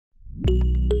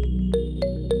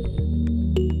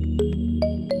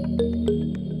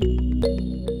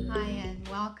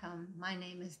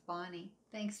Connie.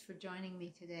 Thanks for joining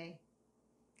me today.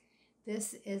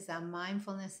 This is a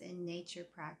mindfulness in nature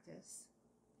practice,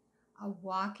 a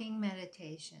walking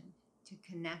meditation to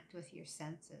connect with your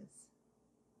senses.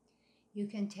 You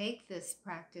can take this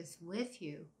practice with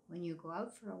you when you go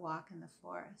out for a walk in the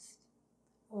forest,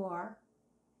 or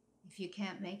if you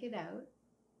can't make it out,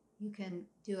 you can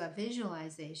do a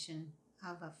visualization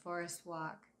of a forest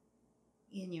walk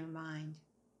in your mind.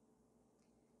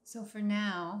 So for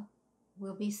now,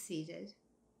 we'll be seated,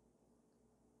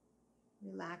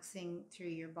 relaxing through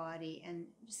your body and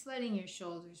just letting your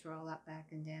shoulders roll up, back,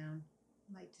 and down.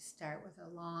 I like to start with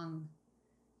a long,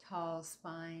 tall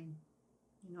spine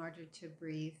in order to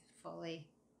breathe fully.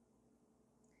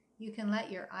 You can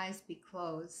let your eyes be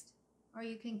closed, or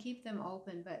you can keep them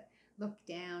open but look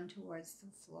down towards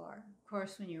the floor. Of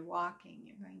course, when you're walking,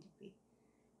 you're going to be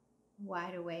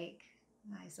wide awake,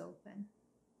 eyes open.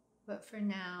 But for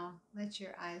now, let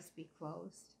your eyes be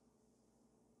closed.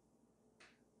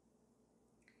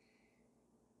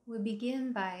 We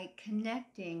begin by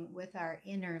connecting with our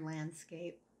inner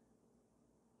landscape.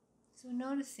 So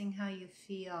noticing how you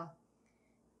feel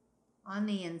on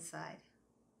the inside.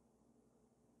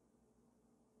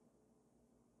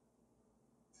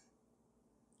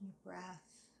 Your breath,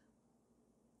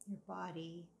 your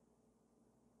body,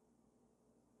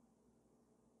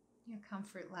 your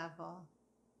comfort level,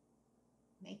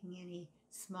 making any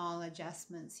small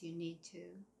adjustments you need to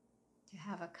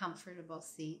have a comfortable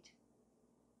seat.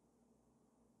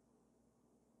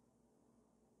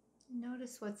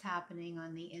 Notice what's happening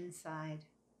on the inside,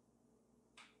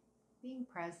 being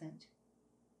present.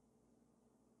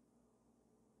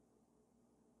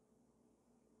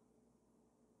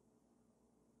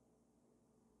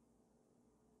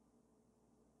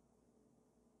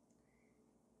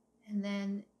 And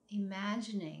then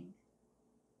imagining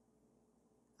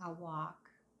a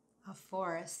walk, a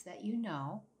forest that you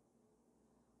know,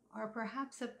 or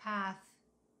perhaps a path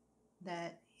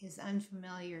that is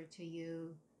unfamiliar to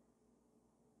you,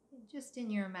 just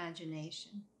in your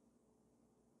imagination.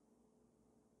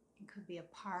 It could be a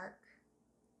park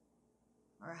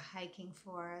or a hiking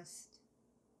forest.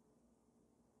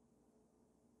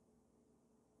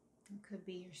 It could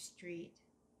be your street.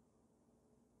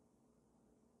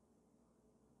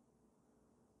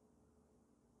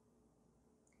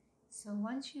 So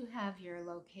once you have your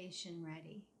location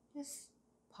ready, just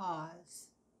pause.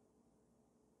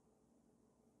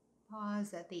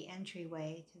 Pause at the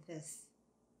entryway to this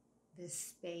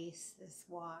space, this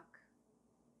walk.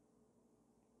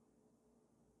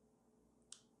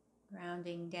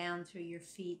 Grounding down through your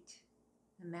feet,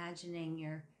 imagining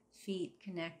your feet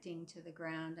connecting to the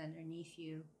ground underneath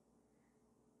you.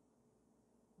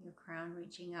 Your crown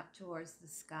reaching up towards the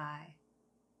sky.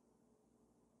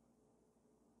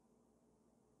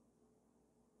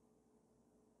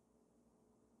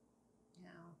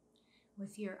 Now,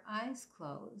 with your eyes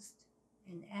closed,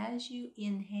 and as you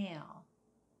inhale,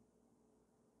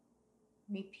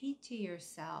 repeat to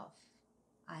yourself,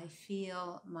 I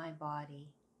feel my body.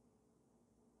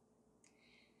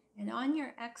 And on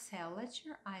your exhale, let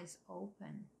your eyes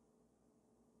open.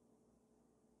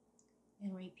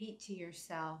 And repeat to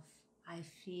yourself, I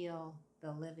feel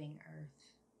the living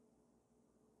earth.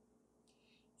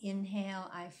 Inhale,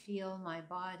 I feel my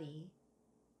body.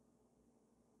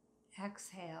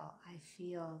 Exhale, I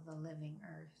feel the living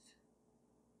earth.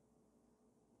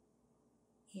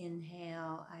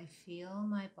 Inhale, I feel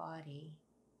my body.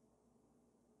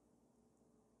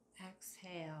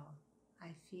 Exhale, I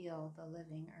feel the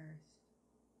living earth.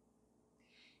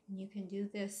 And you can do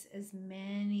this as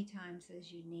many times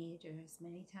as you need, or as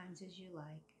many times as you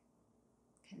like,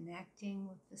 connecting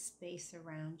with the space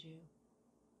around you,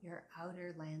 your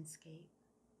outer landscape.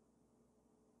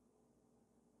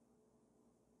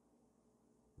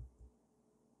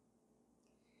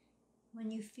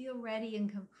 When you feel ready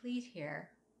and complete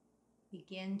here,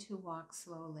 begin to walk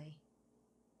slowly.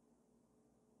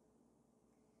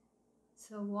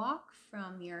 So walk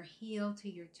from your heel to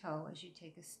your toe as you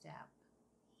take a step.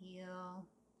 Heel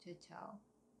to toe.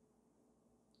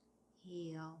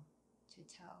 Heel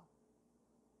to toe.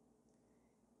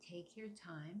 Take your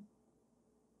time.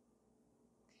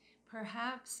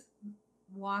 Perhaps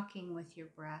walking with your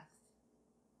breath.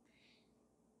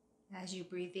 As you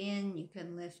breathe in, you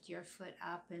can lift your foot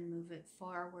up and move it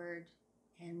forward.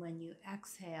 And when you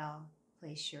exhale,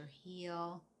 place your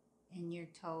heel and your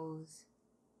toes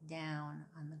down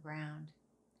on the ground.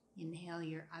 Inhale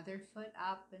your other foot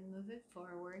up and move it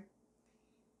forward.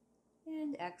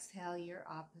 And exhale your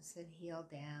opposite heel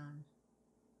down,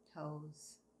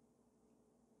 toes.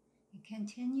 And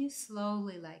continue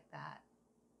slowly like that.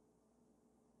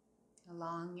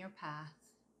 along your path,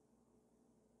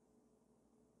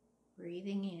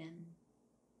 breathing in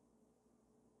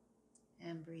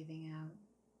and breathing out.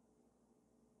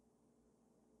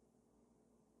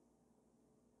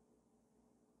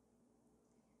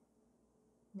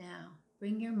 Now,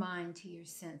 bring your mind to your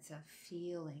sense of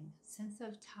feeling, sense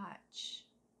of touch,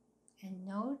 and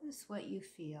notice what you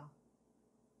feel.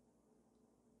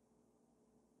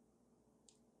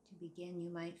 To begin, you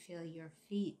might feel your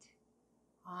feet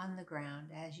on the ground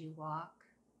as you walk.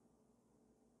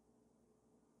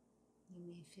 You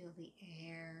may feel the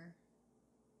air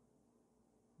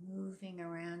moving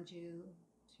around you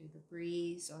through the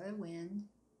breeze or the wind.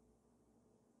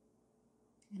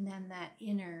 And then that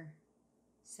inner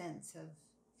sense of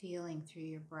feeling through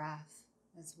your breath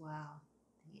as well.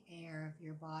 The air of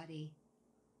your body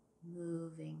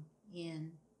moving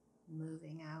in,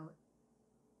 moving out.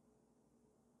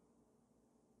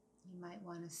 You might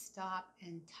want to stop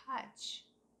and touch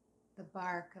the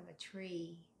bark of a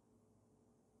tree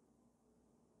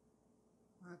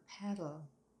or a petal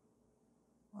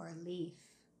or a leaf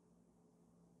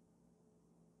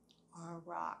or a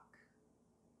rock.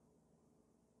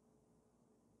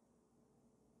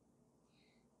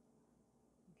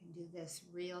 You can do this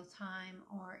real time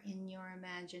or in your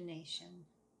imagination.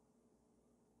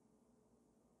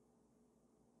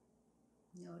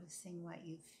 Noticing what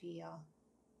you feel.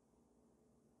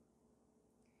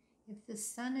 If the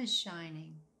sun is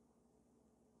shining,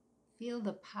 feel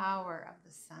the power of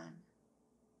the sun,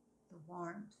 the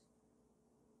warmth.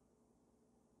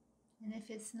 And if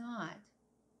it's not,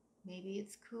 maybe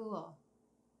it's cool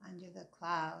under the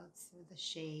clouds or the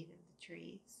shade of the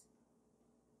trees.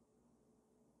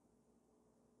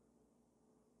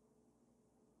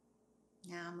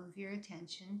 Now move your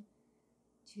attention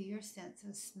to your sense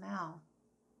of smell.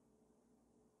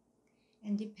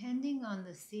 And depending on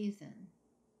the season,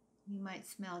 you might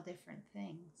smell different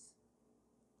things.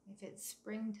 If it's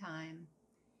springtime,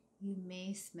 you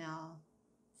may smell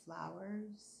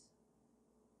flowers.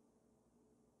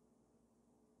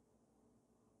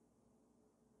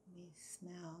 You may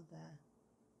smell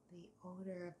the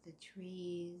odor of the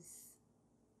trees.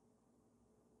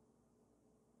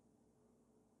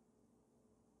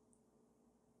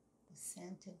 The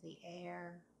scent of the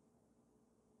air.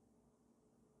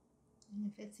 And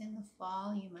if it's in the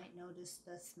fall, you might notice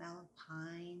the smell of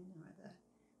pine or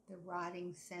the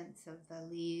rotting sense of the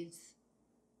leaves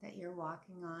that you're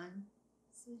walking on.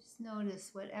 So just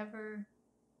notice whatever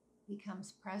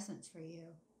becomes present for you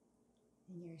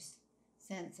in your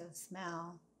sense of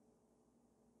smell.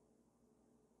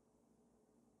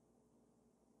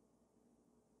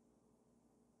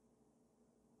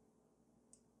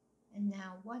 And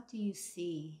now, what do you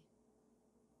see?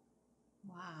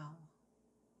 Wow.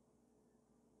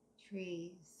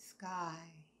 Trees, sky,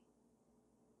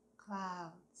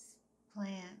 clouds,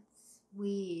 plants,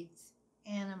 weeds,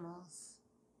 animals.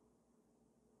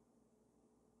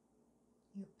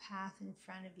 Your path in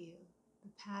front of you, the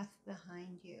path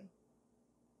behind you.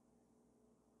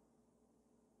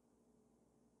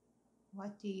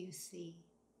 What do you see?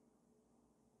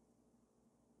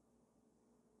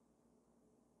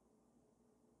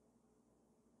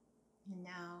 And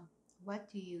now, what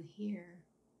do you hear?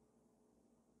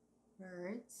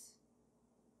 Birds,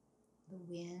 the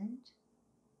wind,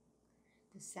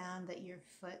 the sound that your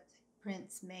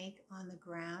footprints make on the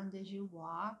ground as you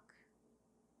walk.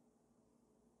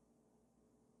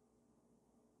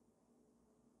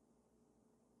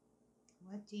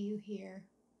 What do you hear?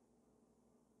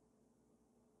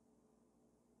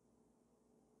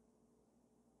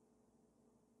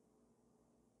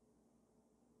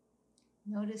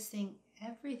 Noticing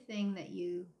everything that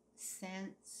you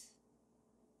sense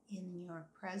in your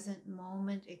present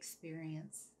moment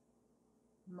experience,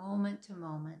 moment to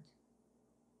moment,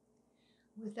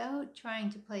 without trying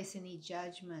to place any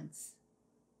judgments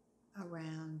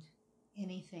around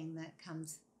anything that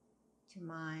comes to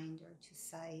mind or to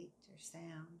sight or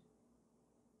sound.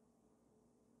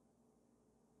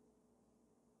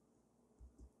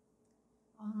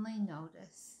 Only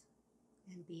notice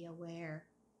and be aware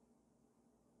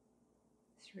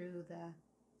through the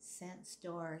sense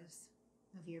doors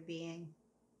of your being.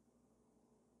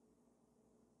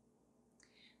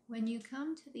 When you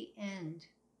come to the end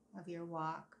of your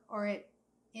walk, or at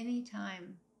any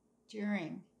time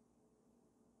during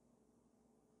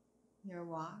your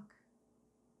walk,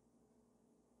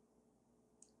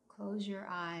 close your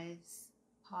eyes,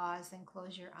 pause and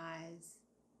close your eyes,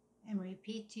 and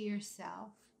repeat to yourself,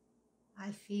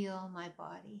 I feel my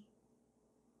body.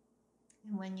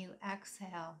 And when you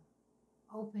exhale,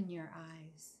 open your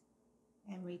eyes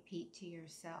and repeat to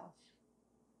yourself,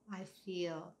 I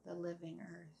feel the living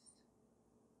earth.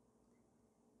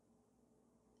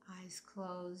 Eyes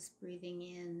closed, breathing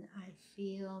in, I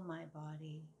feel my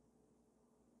body.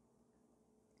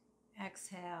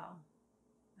 Exhale,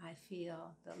 I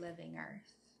feel the living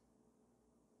earth.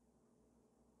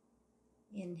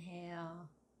 Inhale,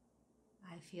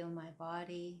 I feel my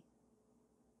body.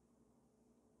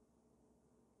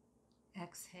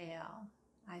 Exhale,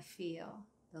 I feel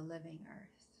the living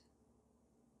earth.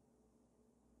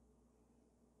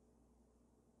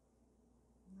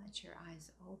 Let your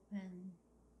eyes open.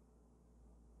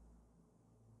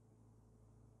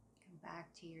 Come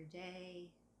back to your day.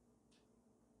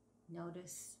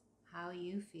 Notice how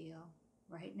you feel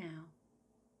right now.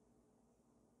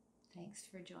 Thanks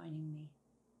for joining me.